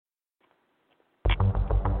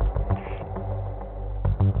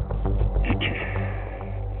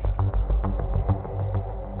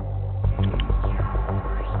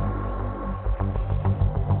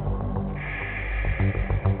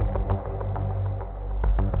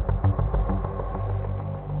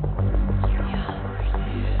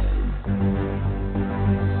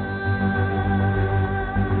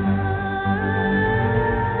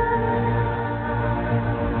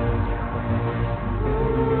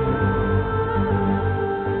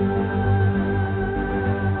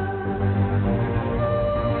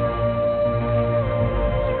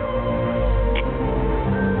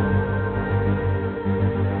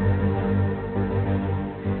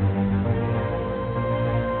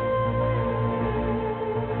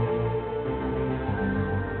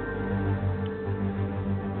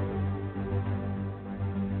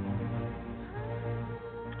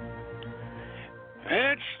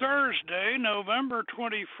November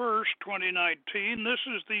 21st, 2019. This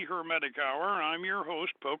is the Hermetic Hour. I'm your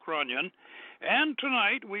host, Poke Runyon. And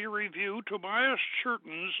tonight we review Tobias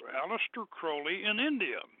Churton's Aleister Crowley in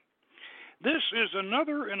India. This is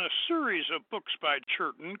another in a series of books by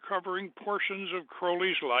Churton covering portions of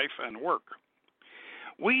Crowley's life and work.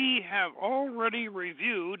 We have already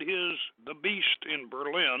reviewed his The Beast in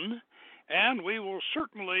Berlin, and we will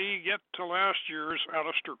certainly get to last year's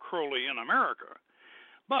Aleister Crowley in America.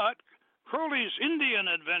 But Crowley's Indian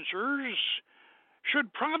adventures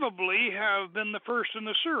should probably have been the first in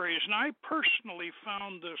the series, and I personally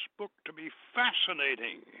found this book to be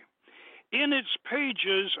fascinating. In its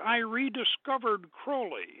pages, I rediscovered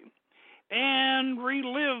Crowley and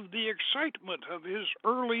relived the excitement of his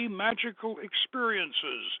early magical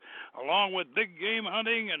experiences, along with big game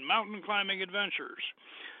hunting and mountain climbing adventures.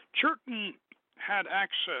 Churton had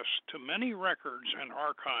access to many records and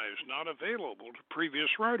archives not available to previous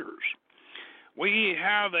writers. We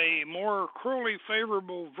have a more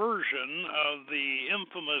Crowley-favorable version of the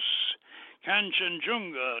infamous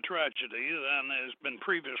Kangchenjunga tragedy than has been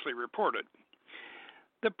previously reported.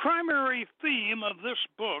 The primary theme of this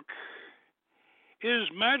book is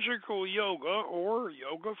magical yoga, or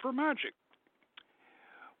yoga for magic.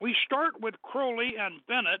 We start with Crowley and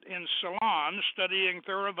Bennett in Ceylon studying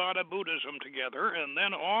Theravada Buddhism together, and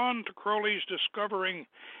then on to Crowley's discovering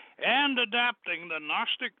and adapting the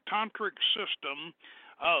Gnostic tantric system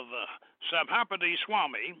of Sabhapaty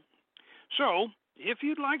Swami. So, if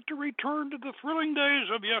you'd like to return to the thrilling days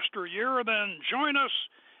of yesteryear, then join us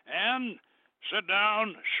and sit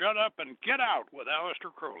down, shut up, and get out with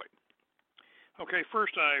Aleister Crowley. Okay,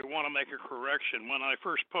 first I want to make a correction. When I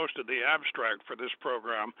first posted the abstract for this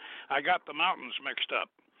program, I got the mountains mixed up.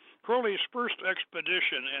 Crowley's first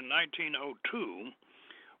expedition in 1902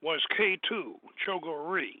 was K2,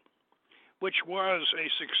 Chogori, which was a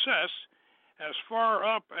success as far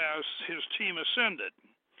up as his team ascended.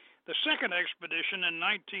 The second expedition in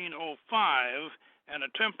 1905, an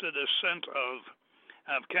attempted ascent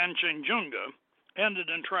of Kangchenjunga, ended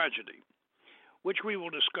in tragedy, which we will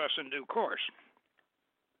discuss in due course.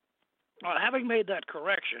 Well, having made that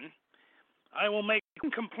correction, I will make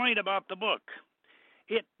one complaint about the book.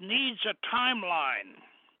 It needs a timeline.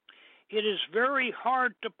 It is very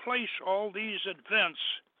hard to place all these events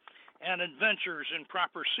and adventures in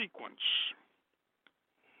proper sequence.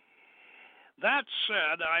 That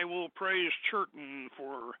said, I will praise Churton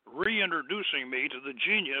for reintroducing me to the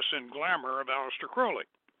genius and glamour of Aleister Crowley.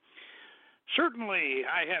 Certainly,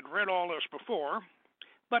 I had read all this before,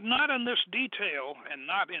 but not in this detail and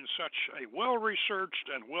not in such a well-researched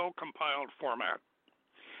and well-compiled format.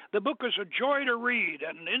 The book is a joy to read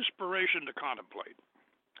and an inspiration to contemplate.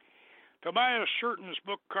 Tobias Churton's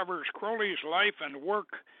book covers Crowley's life and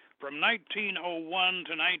work from 1901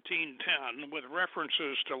 to 1910, with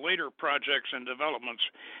references to later projects and developments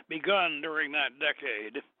begun during that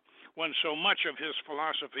decade, when so much of his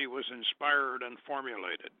philosophy was inspired and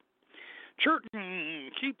formulated.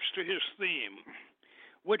 Churton keeps to his theme,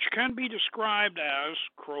 which can be described as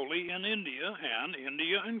Crowley in India and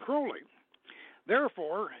India in Crowley.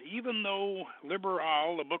 Therefore, even though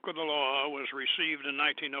Liberal, the Book of the Law, was received in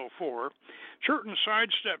 1904, Churton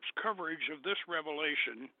sidesteps coverage of this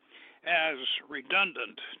revelation as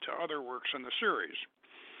redundant to other works in the series.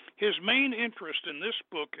 His main interest in this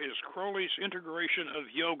book is Crowley's integration of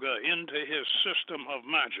yoga into his system of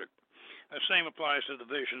magic. The same applies to the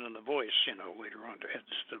vision and the voice, later on to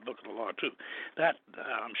the Book of the Law, too. That,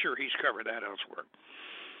 I'm sure he's covered that elsewhere.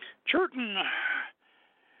 Churton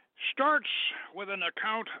starts with an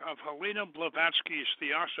account of Helena Blavatsky's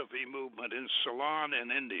Theosophy movement in Ceylon in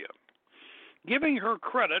India, giving her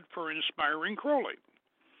credit for inspiring Crowley.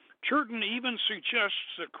 Churton even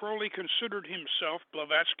suggests that Crowley considered himself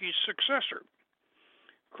Blavatsky's successor.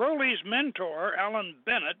 Crowley's mentor, Aleister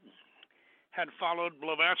Bennett, had followed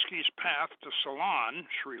Blavatsky's path to Ceylon,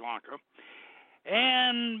 Sri Lanka,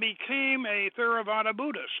 and became a Theravada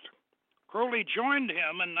Buddhist. Crowley joined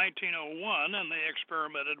him in 1901, and they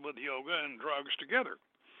experimented with yoga and drugs together.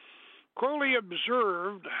 Crowley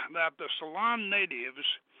observed that the Ceylon natives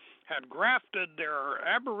had grafted their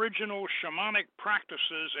aboriginal shamanic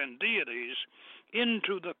practices and deities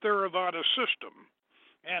into the Theravada system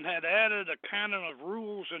and had added a canon of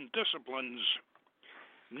rules and disciplines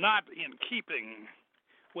not in keeping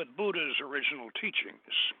with Buddha's original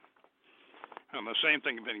teachings. And the same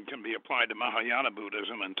thing can be applied to Mahayana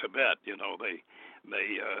Buddhism in Tibet.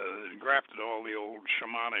 They grafted all the old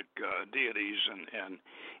shamanic deities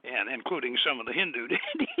and including some of the Hindu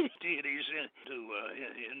deities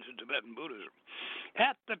into Tibetan Buddhism.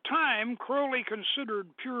 At the time, Crowley considered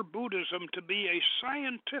pure Buddhism to be a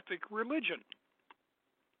scientific religion.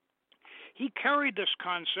 He carried this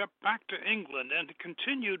concept back to England and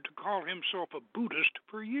continued to call himself a Buddhist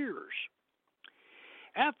for years.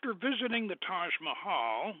 After visiting the Taj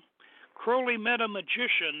Mahal, Crowley met a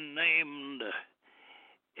magician named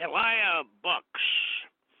Elijah Bux,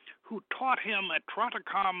 who taught him a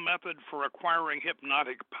Trotacom method for acquiring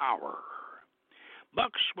hypnotic power.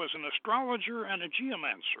 Bux was an astrologer and a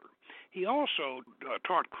geomancer. He also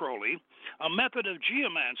taught Crowley a method of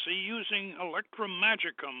geomancy using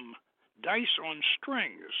electromagickum dice on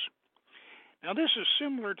strings. Now, this is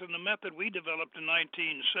similar to the method we developed in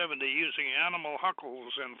 1970 using animal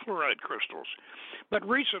huckles and fluoride crystals. But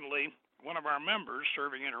recently, one of our members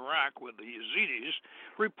serving in Iraq with the Yazidis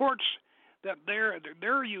reports that their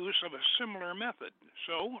use of a similar method.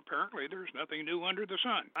 So apparently there's nothing new under the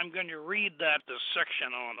sun. I'm going to read this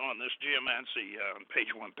section on this geomancy on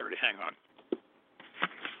page 130. Hang on.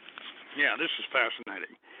 Yeah, this is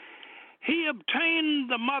fascinating. He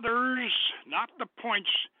obtained the mothers, not the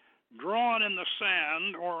points, drawn in the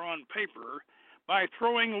sand or on paper by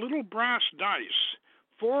throwing little brass dice,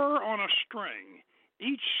 4 on a string,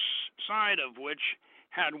 each side of which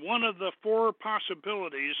had one of the 4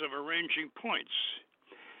 possibilities of arranging points.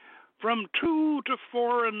 From 2 to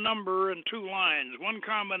 4 in number in 2 lines, one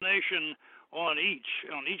combination on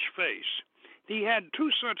each face. He had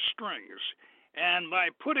 2 such strings, and by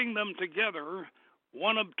putting them together,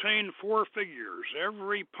 one obtained 4 figures,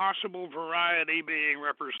 every possible variety being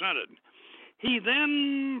represented. He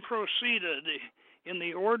then proceeded in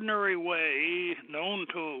the ordinary way known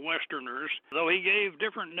to Westerners, though he gave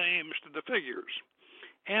different names to the figures,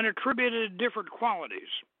 and attributed different qualities,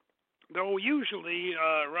 though usually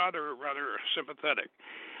rather sympathetic.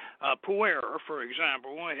 Puer, for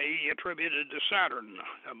example, he attributed to Saturn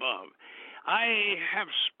above. I have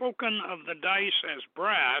spoken of the dice as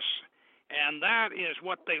brass, and that is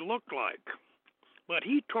what they looked like. But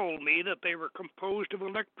he told me that they were composed of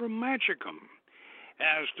electromagickum,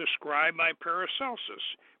 as described by Paracelsus,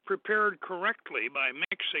 prepared correctly by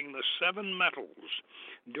mixing the 7 metals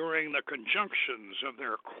during the conjunctions of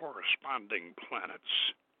their corresponding planets.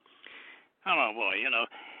 Oh, boy,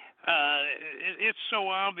 it's so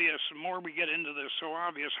obvious, the more we get into this, so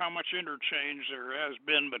obvious how much interchange there has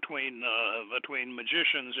been between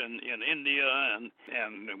magicians in India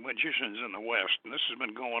and magicians in the West. And this has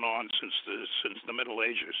been going on since the Middle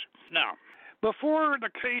Ages. Now, before the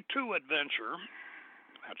K2 adventure,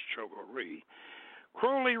 that's Chogo-Ri,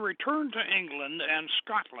 Crowley returned to England and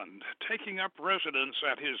Scotland, taking up residence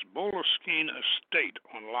at his Boleskine estate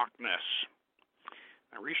on Loch Ness.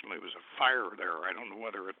 Now, recently there was a fire there. I don't know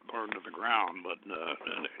whether it burned to the ground, but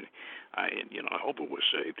I hope it was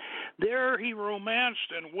saved. There he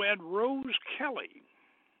romanced and wed Rose Kelly,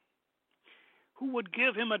 who would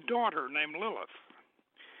give him a daughter named Lilith.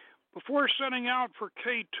 Before setting out for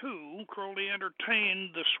K2, Crowley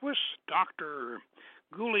entertained the Swiss doctor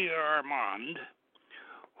Gouliarmand,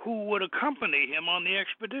 who would accompany him on the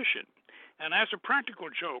expedition. And as a practical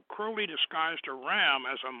joke, Crowley disguised a ram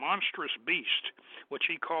as a monstrous beast, which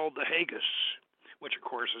he called the haggis, which, of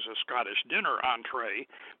course, is a Scottish dinner entree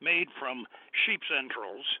made from sheep's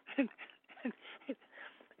entrails.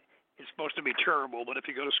 It's supposed to be terrible, but if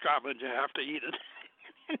you go to Scotland, you have to eat it.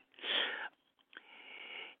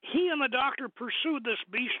 He and the doctor pursued this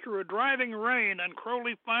beast through a driving rain, and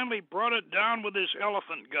Crowley finally brought it down with his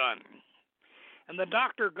elephant gun. And the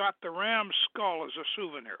doctor got the ram's skull as a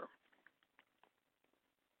souvenir.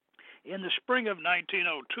 In the spring of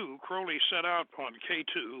 1902, Crowley set out on the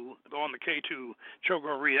K2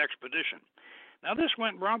 Chogo-Ri expedition. Now, this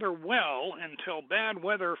went rather well until bad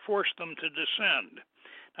weather forced them to descend.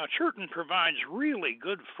 Now, Churton provides really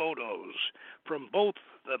good photos from both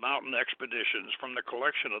the mountain expeditions from the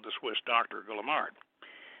collection of the Swiss doctor Guillemard.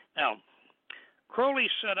 Now, Crowley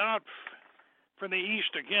set out for the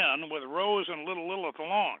east again with Rose and little Lilith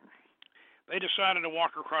along. They decided to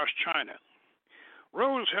walk across China.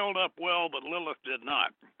 Rose held up well, but Lilith did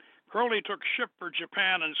not. Crowley took ship for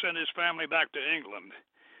Japan and sent his family back to England.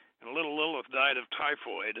 And little Lilith died of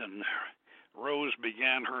typhoid, and Rose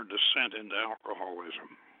began her descent into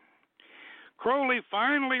alcoholism. Crowley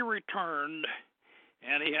finally returned,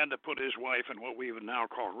 and he had to put his wife in what we would now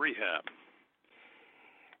call rehab.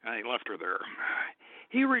 And he left her there.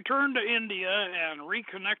 He returned to India and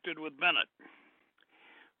reconnected with Bennett.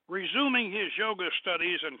 Resuming his yoga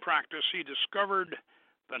studies and practice, he discovered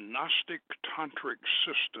the Gnostic tantric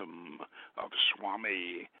system of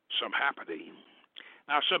Swami Sabhapaty.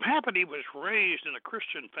 Now, Sabhapaty was raised in a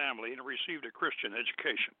Christian family and received a Christian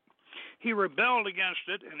education. He rebelled against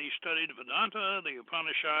it, and he studied Vedanta, the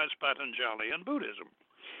Upanishads, Patanjali, and Buddhism.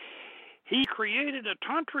 He created a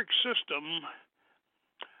tantric system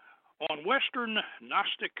on Western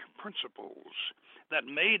Gnostic principles that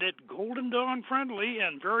made it Golden Dawn friendly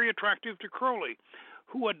and very attractive to Crowley,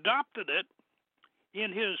 who adopted it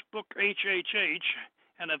in his book HHH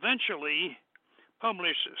and eventually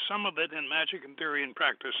published some of it in Magic and Theory and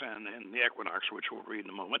Practice and in the Equinox, which we'll read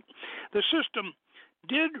in a moment. The system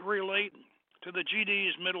did relate to the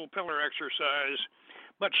GD's middle pillar exercise,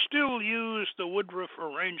 but still used the Woodruff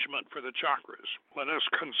arrangement for the chakras. Let us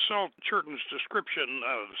consult Churton's description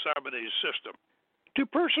of Sabhapaty's system. To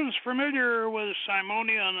persons familiar with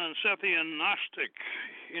Simonian and Sethian Gnostic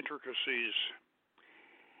intricacies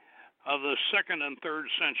of the 2nd and 3rd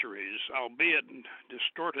centuries, albeit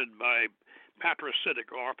distorted by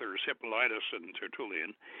patricitic authors Hippolytus and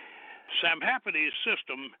Tertullian, Sabhapaty's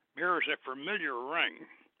system bears a familiar ring.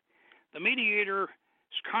 The mediator's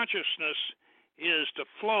consciousness is to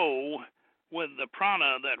flow with the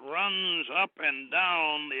prana that runs up and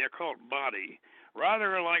down the occult body,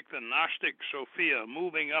 rather like the Gnostic Sophia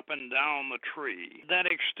moving up and down the tree that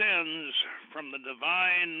extends from the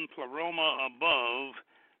divine pleroma above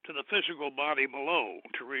to the physical body below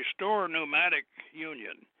to restore pneumatic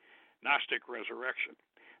union, Gnostic resurrection.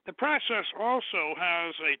 The process also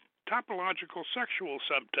has a topological sexual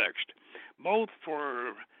subtext, both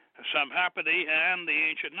for Sabhapaty and the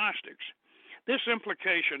ancient Gnostics. This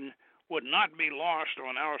implication would not be lost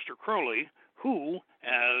on Aleister Crowley, who,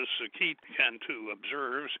 as Keith Cantu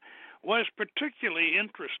observes, was particularly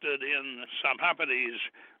interested in Sabhapaty's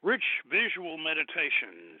rich visual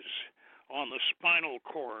meditations on the spinal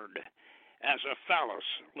cord as a phallus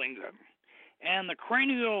lingam, and the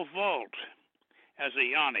cranial vault as a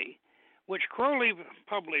yoni, which Crowley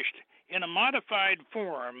published in a modified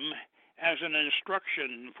form as an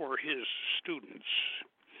instruction for his students.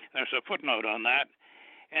 There's a footnote on that,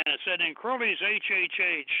 and it said in Crowley's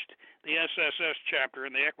HHH, the SSS chapter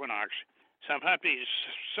in the Equinox, Sabhapaty's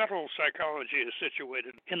subtle psychology is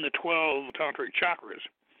situated in the 12 tantric chakras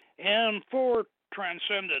and 4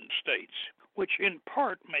 transcendent states, which in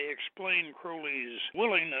part may explain Crowley's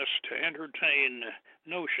willingness to entertain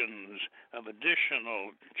notions of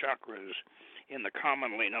additional chakras in the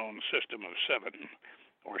commonly known system of 7,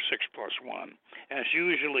 or 6+1, as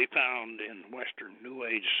usually found in Western New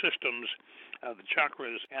Age systems of the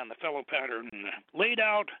chakras and the fellow pattern laid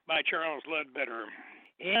out by Charles Ledbetter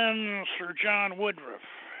and Sir John Woodruff.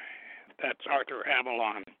 That's Arthur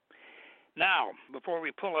Avalon. Now, before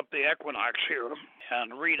we pull up the Equinox here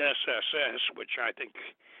and read SSS, which I think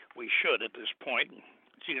we should at this point,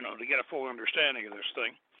 to get a full understanding of this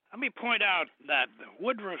thing, let me point out that the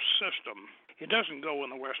Woodruff system, it doesn't go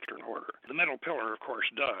in the Western order. The middle pillar, of course,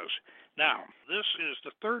 does. Now, this is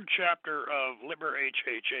the 3rd chapter of Liber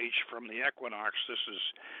HHH from the Equinox. This is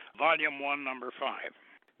Volume 1, Number 5.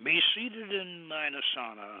 Be seated in thine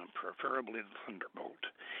asana, preferably the thunderbolt.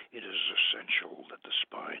 It is essential that the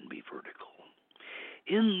spine be vertical.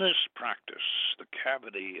 In this practice, the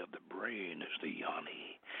cavity of the brain is the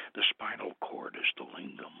yoni. The spinal cord is the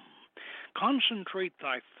lingam. Concentrate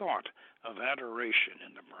thy thought of adoration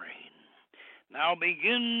in the brain. Now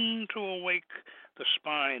begin to awake the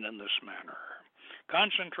spine in this manner.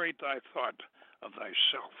 Concentrate thy thought of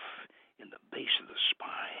thyself in the base of the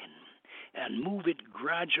spine, and move it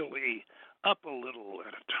gradually up a little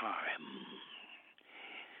at a time.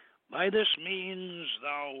 By this means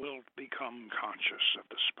thou wilt become conscious of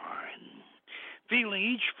the spine, feeling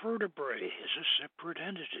each vertebrae is a separate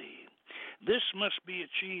entity. This must be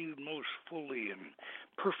achieved most fully and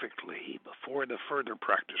perfectly before the further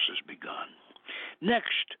practice is begun.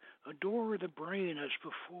 Next, adore the brain as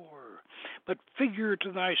before, but figure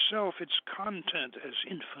to thyself its content as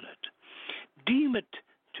infinite. Deem it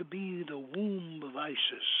to be the womb of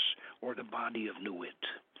Isis, or the body of Nuit.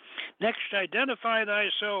 Next, identify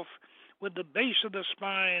thyself with the base of the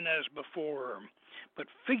spine as before, but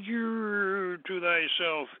figure to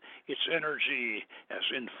thyself its energy as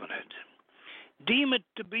infinite. Deem it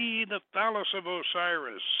to be the phallus of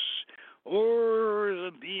Osiris, or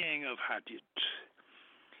the being of Hathit.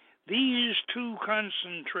 These 2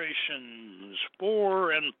 concentrations,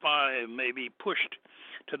 4 and 5, may be pushed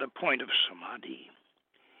to the point of samadhi.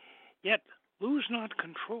 Yet lose not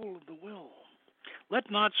control of the will. Let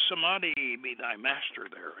not samadhi be thy master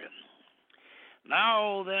therein.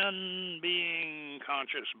 Now then, being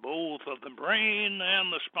conscious both of the brain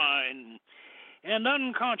and the spine, and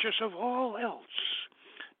unconscious of all else,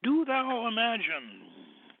 Do thou imagine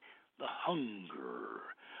the hunger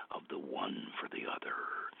of the one for the other,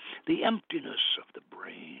 the emptiness of the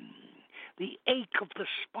brain, the ache of the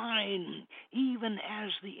spine, even as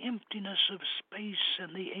the emptiness of space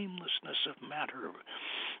and the aimlessness of matter.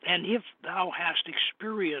 And if thou hast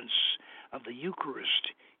experience of the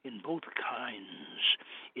Eucharist in both kinds,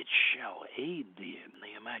 it shall aid thee in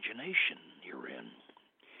the imagination herein.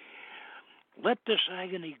 Let this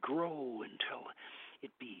agony grow until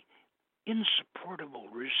it be insupportable,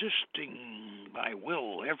 resisting thy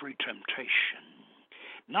will every temptation.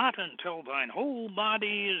 Not until thine whole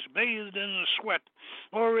body is bathed in the sweat,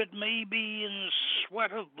 or it may be in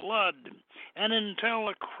sweat of blood, and until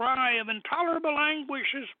a cry of intolerable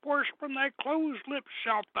anguish is forced from thy closed lips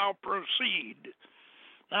shalt thou proceed.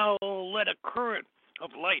 Now let a current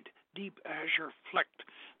of light, deep azure flecked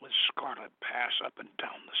with scarlet, pass up and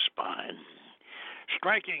down the spine,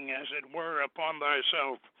 striking as it were upon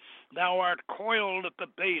thyself. Thou art coiled at the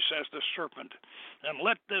base as the serpent, and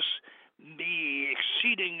let this be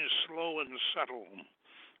exceeding slow and subtle,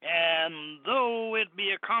 and though it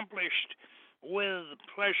be accomplished with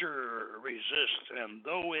pleasure, resist, and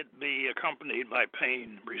though it be accompanied by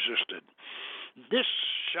pain, resist it. This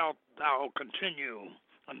shalt thou continue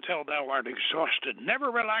until thou art exhausted,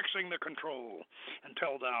 never relaxing the control,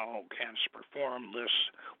 until thou canst perform this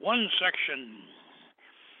one section.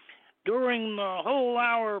 During the whole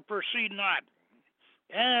hour proceed not,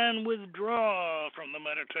 and withdraw from the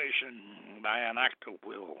meditation by an act of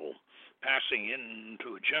will, passing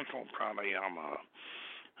into a gentle pranayama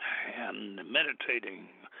and meditating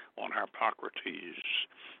on Harpocrates,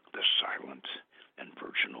 the silent and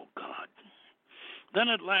virginal God. Then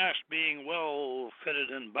at last, being well fitted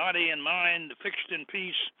in body and mind, fixed in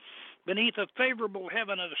peace, beneath a favorable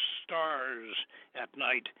heaven of stars at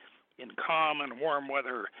night, in calm and warm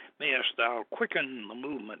weather, mayest thou quicken the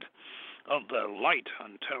movement of the light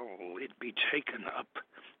until it be taken up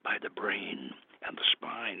by the brain and the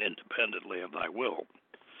spine independently of thy will.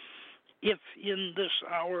 If in this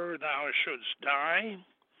hour thou shouldst die,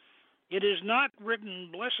 it is not written,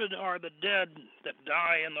 blessed are the dead that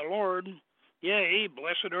die in the Lord. Yea,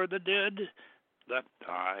 blessed are the dead that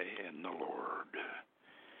die in the Lord.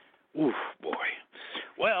 Oof, boy.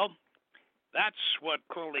 Well, that's what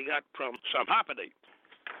Crowley got from Sabhapaty.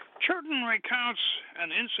 Churton recounts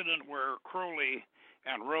an incident where Crowley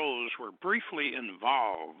and Rose were briefly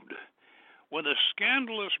involved with a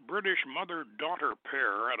scandalous British mother-daughter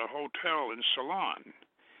pair at a hotel in Ceylon.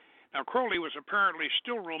 Now, Crowley was apparently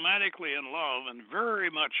still romantically in love and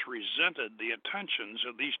very much resented the attentions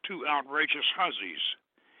of these two outrageous hussies.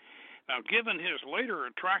 Now, given his later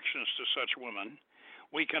attractions to such women,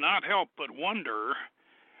 we cannot help but wonder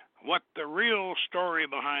what the real story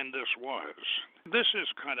behind this was. This is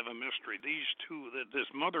kind of a mystery. These two, this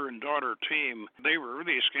mother and daughter team, they were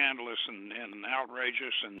really scandalous and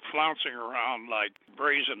outrageous and flouncing around like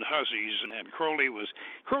brazen hussies. And Crowley was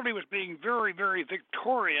being very, very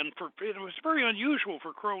Victorian. It was very unusual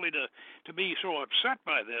for Crowley to be so upset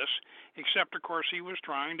by this, except of course he was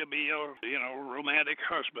trying to be a romantic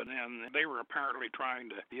husband, and they were apparently trying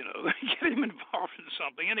to get him involved in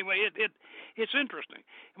something. Anyway, it's interesting.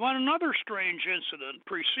 Well, another strange incident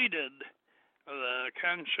preceded the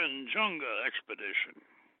Kangchenjunga expedition.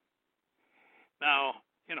 Now,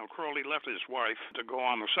 Crowley left his wife to go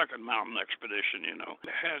on the second mountain expedition,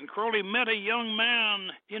 And Crowley met a young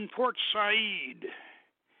man in Port Said,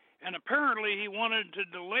 and apparently he wanted to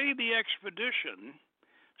delay the expedition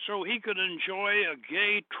so he could enjoy a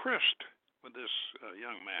gay tryst with this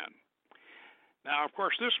young man. Now, of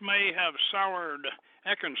course, this may have soured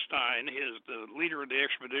Eckenstein, the leader of the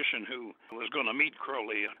expedition, who was going to meet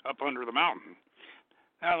Crowley up under the mountain.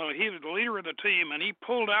 Now, he was the leader of the team, and he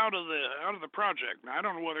pulled out of the project. Now, I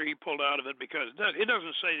don't know whether he pulled out of it because it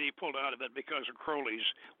doesn't say that he pulled out of it because of Crowley's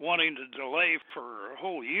wanting to delay for a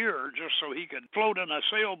whole year just so he could float in a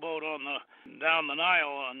sailboat down the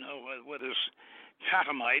Nile with his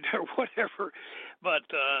catamite or whatever. But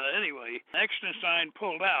anyway, Eckenstein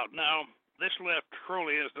pulled out. Now, this left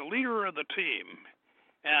Crowley as the leader of the team,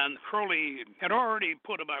 and Crowley had already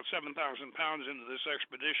put about 7,000 pounds into this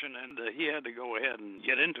expedition, and he had to go ahead and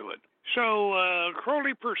get into it. So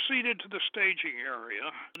Crowley proceeded to the staging area,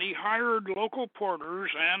 and he hired local porters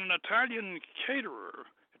and an Italian caterer,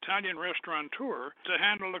 Italian restaurateur, to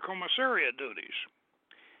handle the commissariat duties.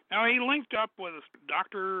 Now, he linked up with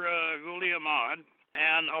Dr. Guliamad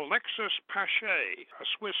and Alexis Pache, a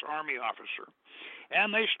Swiss Army officer,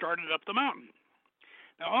 and they started up the mountain.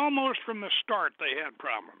 Now, almost from the start, they had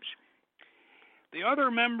problems. The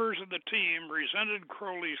other members of the team resented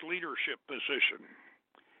Crowley's leadership position.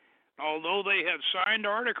 although they had signed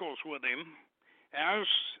articles with him as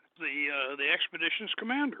the expedition's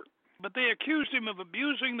commander. But they accused him of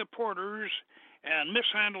abusing the porters and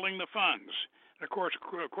mishandling the funds. Of course,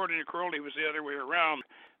 according to Crowley, it was the other way around.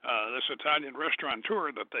 This Italian restaurateur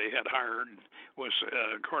that they had hired was,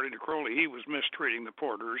 according to Crowley, he was mistreating the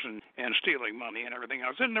porters and stealing money and everything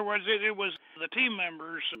else. In other words, it was the team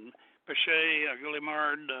members, and Pichet,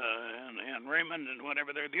 Guillemard, and Raymond, and whatever.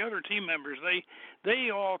 The other team members, they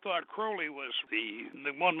all thought Crowley was the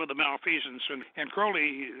one with the malfeasance, and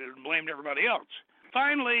Crowley blamed everybody else.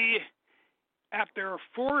 Finally, at their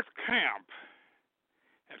fourth camp,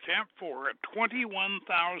 at Camp 4, at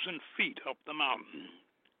 21,000 feet up the mountain,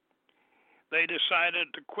 they decided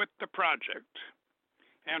to quit the project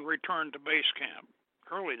and return to base camp.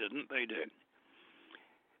 Crowley didn't, they did.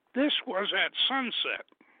 This was at sunset,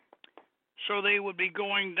 so they would be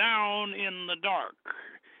going down in the dark.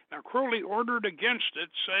 Now, Crowley ordered against it,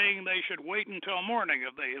 saying they should wait until morning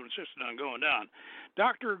if they insisted on going down.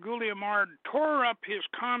 Dr. Guillemard tore up his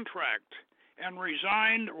contract and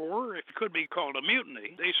resigned, or if it could be called a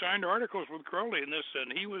mutiny. They signed articles with Crowley in this,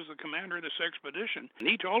 and he was the commander of this expedition. And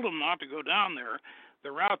he told them not to go down there.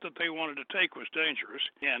 The route that they wanted to take was dangerous.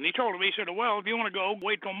 And he told them, he said, well, if you want to go,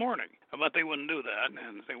 wait till morning. But they wouldn't do that,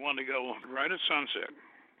 and they wanted to go right at sunset.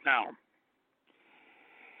 Now,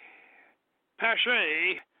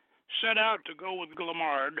 Pichet set out to go with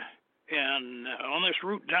Guillemard and on this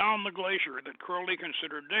route down the glacier that Crowley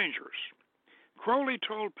considered dangerous. Crowley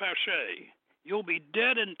told Pichet, you'll be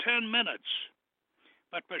dead in 10 minutes.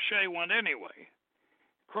 But Pichet went anyway.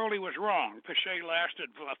 Crowley was wrong. Pichet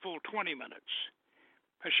lasted for a full 20 minutes.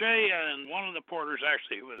 Pichet and one of the porters,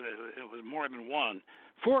 actually, it was more than one.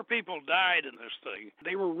 4 people died in this thing.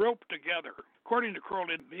 They were roped together. According to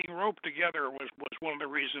Crowley, being roped together was one of the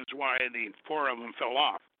reasons why the 4 of them fell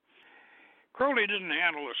off. Crowley didn't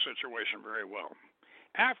handle the situation very well.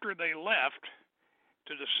 After they left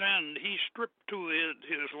to descend, he stripped to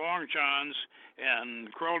his long johns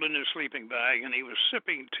and crawled in his sleeping bag, and he was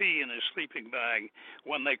sipping tea in his sleeping bag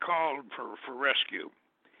when they called for rescue.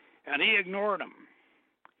 And he ignored them.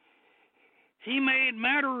 He made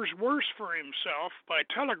matters worse for himself by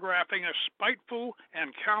telegraphing a spiteful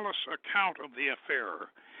and callous account of the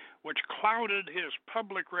affair, which clouded his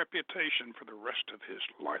public reputation for the rest of his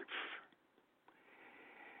life.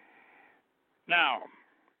 Now,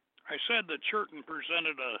 I said that Churton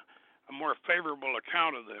presented a more favorable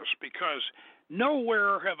account of this because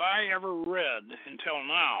nowhere have I ever read until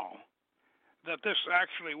now that this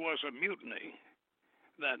actually was a mutiny,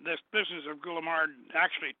 that this business of Guillemard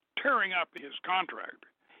actually tearing up his contract.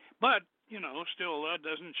 But, still that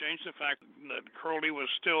doesn't change the fact that Crowley was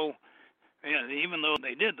still, even though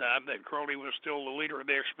they did that Crowley was still the leader of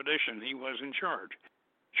the expedition. He was in charge.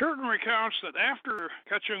 Churton recounts that after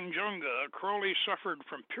Kangchenjunga, Crowley suffered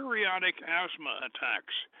from periodic asthma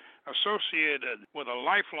attacks associated with a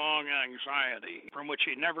lifelong anxiety from which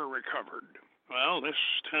he never recovered. Well, this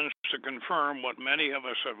tends to confirm what many of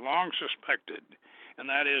us have long suspected, and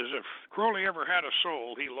that is if Crowley ever had a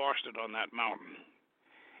soul, he lost it on that mountain.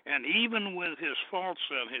 And even with his faults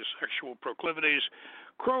and his sexual proclivities,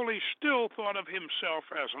 Crowley still thought of himself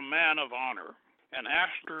as a man of honor. And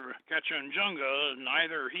after Kangchenjunga,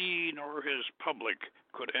 neither he nor his public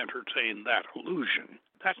could entertain that illusion.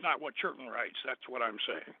 That's not what Churton writes. That's what I'm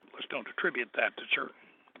saying. Let's don't attribute that to Churton.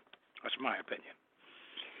 That's my opinion.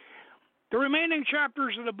 The remaining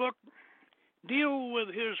chapters of the book deal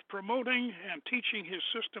with his promoting and teaching his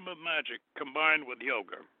system of magic combined with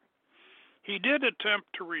yoga. He did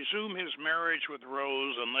attempt to resume his marriage with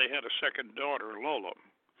Rose, and they had a second daughter, Lola.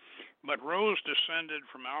 But Rose descended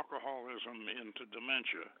from alcoholism into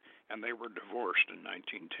dementia, and they were divorced in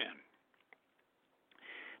 1910.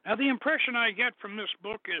 Now, the impression I get from this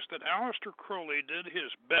book is that Aleister Crowley did his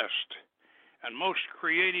best and most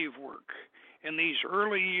creative work in these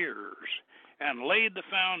early years and laid the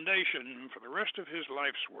foundation for the rest of his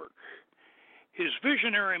life's work. His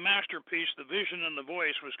visionary masterpiece, The Vision and the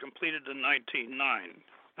Voice, was completed in 1909.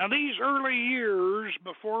 Now, these early years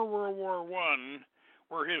before World War I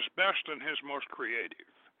were his best and his most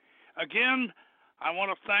creative. Again, I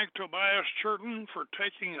want to thank Tobias Churton for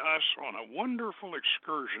taking us on a wonderful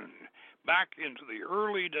excursion back into the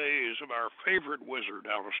early days of our favorite wizard,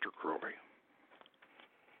 Aleister Crowley.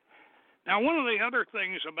 Now, one of the other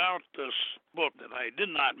things about this book that I did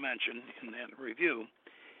not mention in that review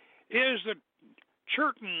is that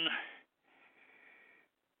Churton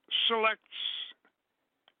selects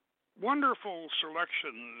wonderful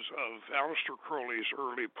selections of Aleister Crowley's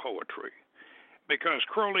early poetry. because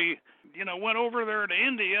Crowley, went over there to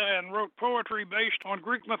India and wrote poetry based on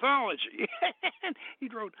Greek mythology. He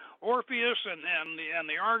wrote Orpheus and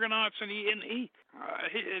the Argonauts, and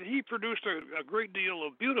he produced a great deal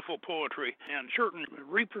of beautiful poetry. And Churton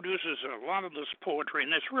reproduces a lot of this poetry,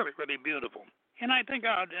 and it's really, really beautiful. And I think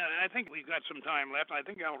we've got some time left. I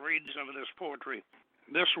think I'll read some of this poetry.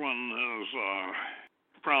 This one is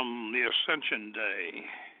from the Ascension Day.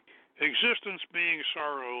 Existence being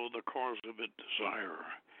sorrow, the cause of it desire.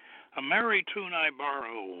 A merry tune I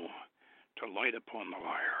borrow to light upon the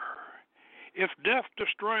lyre. If death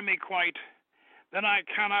destroy me quite, then I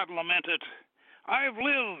cannot lament it. I've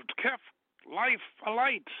lived, kept life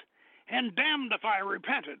alight, and damned if I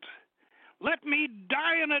repent it. Let me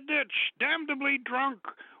die in a ditch, damnably drunk,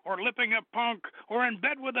 or lipping a punk, or in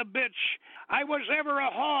bed with a bitch. I was ever a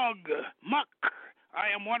hog, muck. I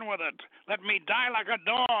am one with it. Let me die like a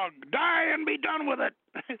dog. Die and be done with it.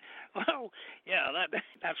 Well, yeah,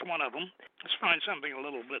 that's one of them. Let's find something a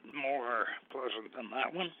little bit more pleasant than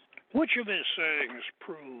that one. Which of his sayings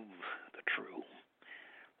prove the true?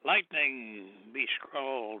 Lightning be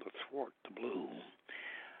scrawled athwart the blue.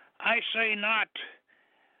 I say not,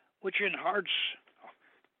 which in hearts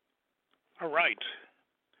aright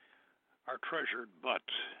are treasured, but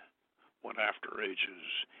what after ages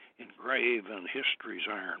engrave in history's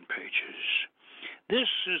iron pages. This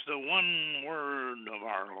is the one word of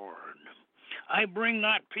our Lord. I bring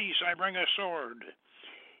not peace, I bring a sword.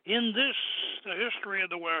 In this, the history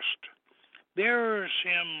of the West bears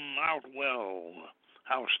him out well.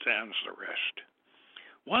 How stands the rest?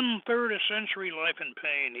 1/3 a century life in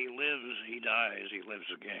pain. He lives, he dies, he lives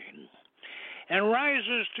again, and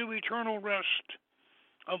rises to eternal rest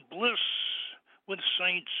of bliss with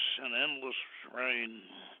saints and endless reign,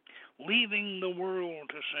 leaving the world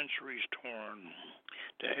to centuries torn,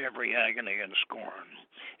 to every agony and scorn,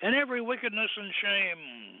 and every wickedness and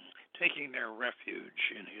shame, taking their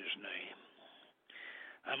refuge in his name.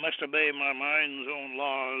 I must obey my mind's own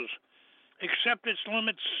laws, accept its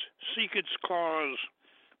limits, seek its cause.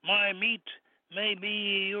 My meat may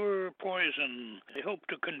be your poison. I hope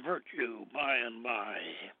to convert you by and by.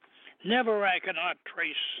 Never I cannot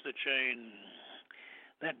trace the chain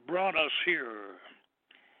that brought us here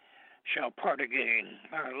shall part again.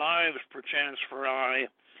 Our lives perchance for I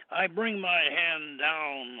bring my hand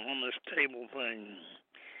down on this table thing,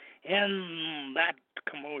 and that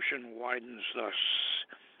commotion widens thus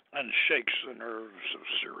and shakes the nerves of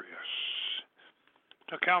Sirius.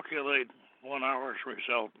 To calculate 1 hour's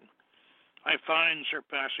result, I find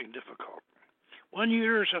surpassing difficult. 1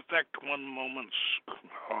 year's effect, 1 moment's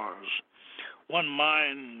cause. One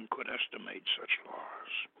mind could estimate such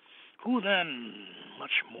laws. Who then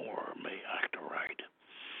much more may act aright,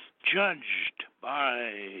 judged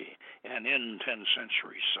by an in 10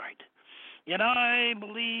 centuries sight? Yet I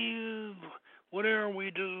believe whatever we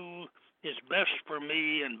do is best for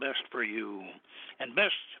me and best for you, and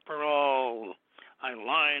best for all. I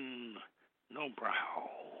line no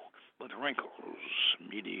brow with wrinkles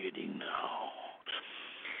mediating now.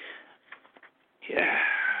 Yeah.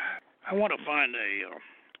 I want to find a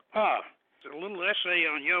little essay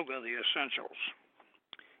on yoga, the essentials.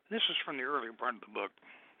 This is from the earlier part of the book.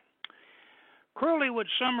 Crowley would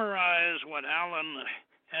summarize what Alan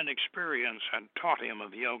and experience had taught him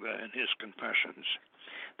of yoga in his Confessions.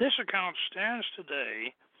 This account stands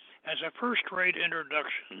today as a first-rate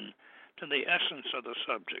introduction to the essence of the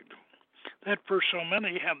subject, that for so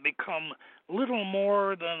many have become little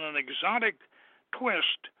more than an exotic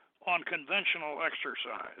twist on conventional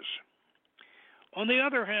exercise. On the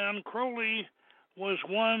other hand, Crowley was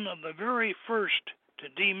one of the very first to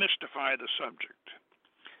demystify the subject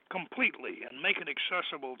completely and make it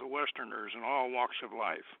accessible to Westerners in all walks of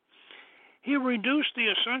life. He reduced the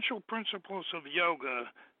essential principles of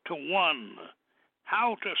yoga to one: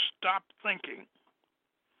 how to stop thinking.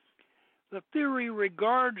 The theory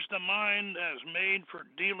regards the mind as made for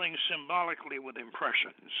dealing symbolically with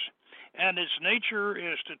impressions, and its nature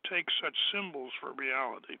is to take such symbols for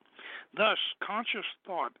reality. Thus, conscious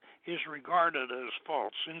thought is regarded as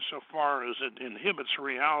false insofar as it inhibits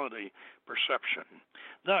reality perception.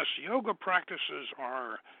 Thus, yoga practices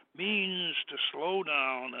are means to slow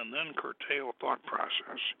down and then curtail thought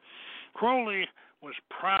process. Crowley was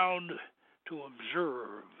proud to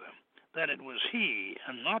observe that it was he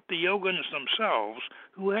and not the yogins themselves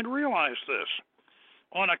who had realized this,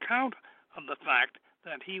 on account of the fact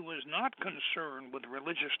that he was not concerned with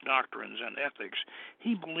religious doctrines and ethics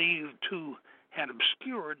he believed to had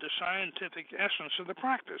obscured the scientific essence of the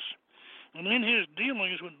practice. And in his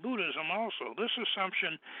dealings with Buddhism also, this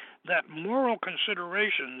assumption that moral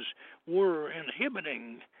considerations were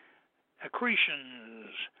inhibiting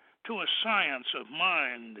accretions to a science of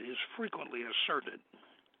mind is frequently asserted.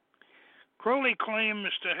 Crowley claims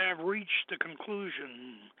to have reached the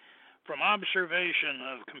conclusion from observation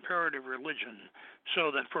of comparative religion,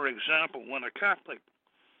 so that, for example, when a Catholic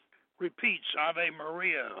repeats Ave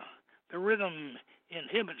Maria, the rhythm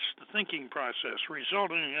inhibits the thinking process,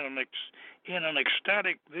 resulting in an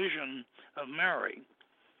ecstatic vision of Mary.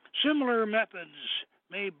 Similar methods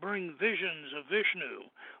may bring visions of Vishnu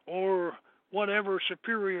or whatever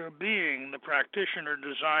superior being the practitioner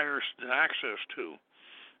desires access to.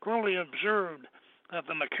 Crowley observed that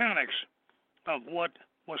the mechanics of what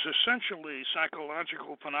was essentially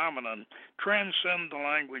psychological phenomenon transcend the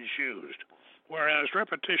language used, whereas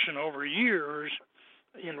repetition over years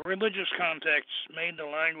in religious contexts made the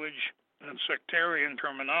language and sectarian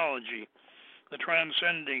terminology the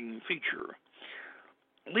transcending feature,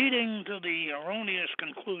 leading to the erroneous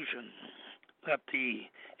conclusion that the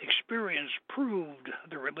experience proved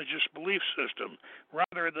the religious belief system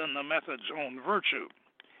rather than the method's own virtue.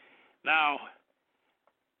 Now,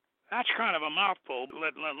 that's kind of a mouthful.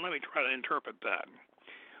 Let me try to interpret that.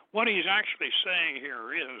 What he's actually saying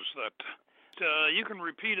here is that you can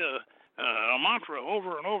repeat a mantra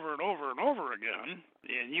over and over and over and over again,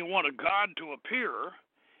 and you want a God to appear,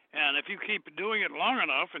 and if you keep doing it long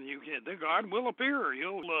enough, and the God will appear.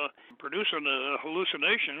 You'll produce a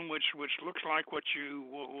hallucination which looks like what you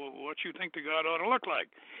think the God ought to look like.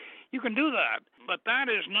 You can do that, but that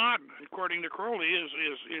is not, according to Crowley, is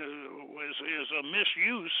a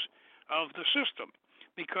misuse of the system.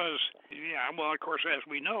 Because, of course, as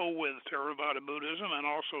we know with Theravada Buddhism and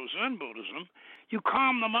also Zen Buddhism, you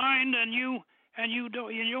calm the mind and you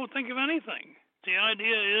don't think of anything. The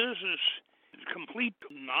idea is complete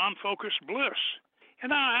non-focused bliss.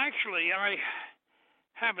 And actually,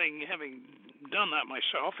 having done that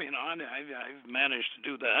myself, I've managed to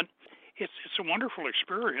do that. It's a wonderful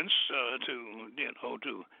experience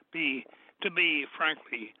to be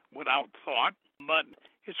frankly without thought, but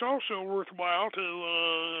it's also worthwhile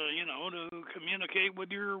to communicate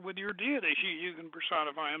with your deity. You can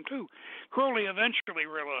personify him too. Crowley eventually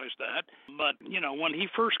realized that, but when he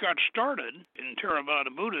first got started in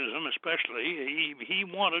Theravada Buddhism, especially, he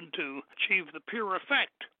wanted to achieve the pure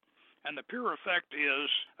effect, and the pure effect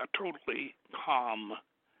is a totally calm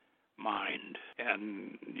mind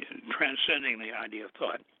and transcending the idea of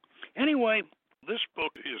thought. Anyway, this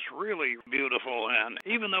book is really beautiful, and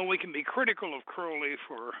even though we can be critical of Crowley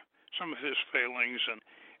for some of his failings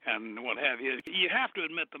and what have you, you have to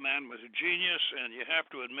admit the man was a genius, and you have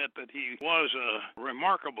to admit that he was a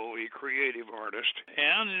remarkably creative artist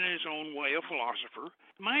and, in his own way, a philosopher.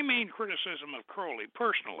 My main criticism of Crowley,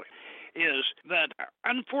 personally, is that,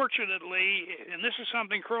 unfortunately, and this is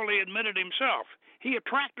something Crowley admitted himself, he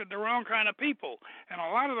attracted the wrong kind of people, and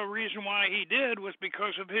a lot of the reason why he did was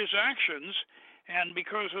because of his actions and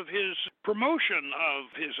because of his promotion of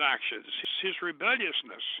his actions, his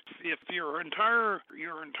rebelliousness. If your entire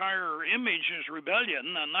image is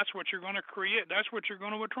rebellion, then that's what you're going to create. That's what you're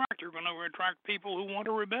going to attract. You're going to attract people who want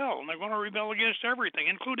to rebel, and they're going to rebel against everything,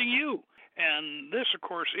 including you. And this, of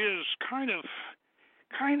course, is kind of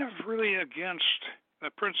really against the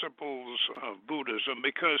principles of Buddhism,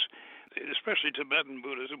 because especially Tibetan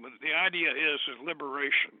Buddhism, the idea is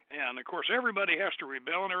liberation. And, of course, everybody has to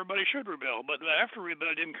rebel, and everybody should rebel. But after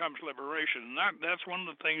rebellion comes liberation. And that's one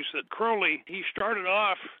of the things that Crowley, he started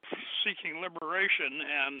off seeking liberation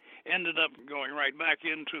and ended up going right back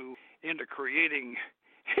into creating.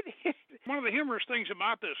 One of the humorous things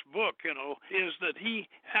about this book, is that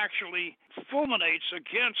he actually fulminates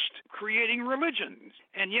against creating religion,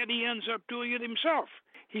 and yet he ends up doing it himself.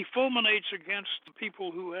 He fulminates against the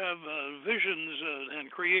people who have visions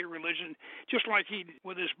and create religion, just like he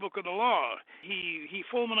with his Book of the Law. He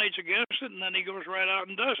fulminates against it, and then he goes right out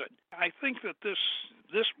and does it. I think that this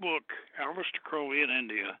book, Aleister Crowley in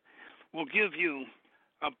India, will give you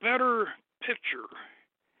a better picture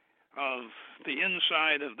of the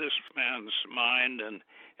inside of this man's mind and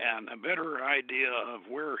a better idea of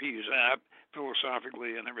where he's at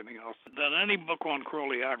philosophically and everything else than any book on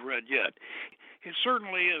Crowley I've read yet. It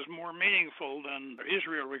certainly is more meaningful than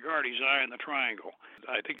Israel Regardie's Eye in the Triangle.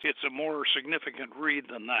 I think it's a more significant read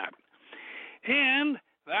than that. And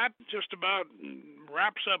that just about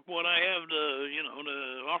wraps up what I have to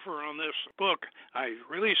offer on this book. I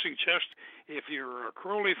really suggest, if you're a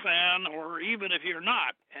Crowley fan, or even if you're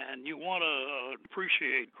not, and you want to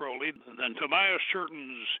appreciate Crowley, then Tobias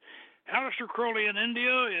Churton's Aleister Crowley in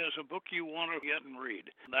India is a book you want to get and read.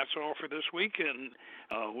 That's all for this week, and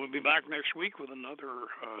we'll be back next week with another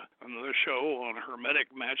show on Hermetic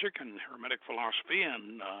magic and Hermetic philosophy.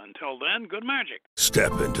 And until then, good magic.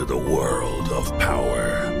 Step into the world of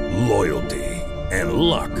power, loyalty, and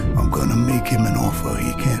luck. I'm gonna make him an offer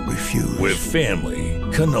he can't refuse. With family,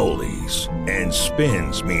 cannolis, and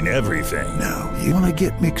spins mean everything. Now, you wanna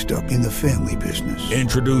get mixed up in the family business.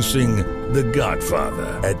 Introducing The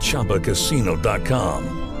Godfather at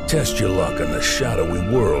ChumbaCasino.com. Test your luck in the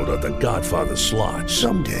shadowy world of The Godfather slot.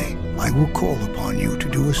 Someday, I will call upon you to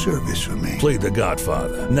do a service for me. Play The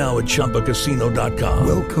Godfather, now at ChumbaCasino.com.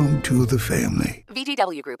 Welcome to the family.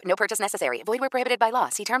 VGW Group. No purchase necessary. Void where prohibited by law.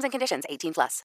 See terms and conditions. 18+.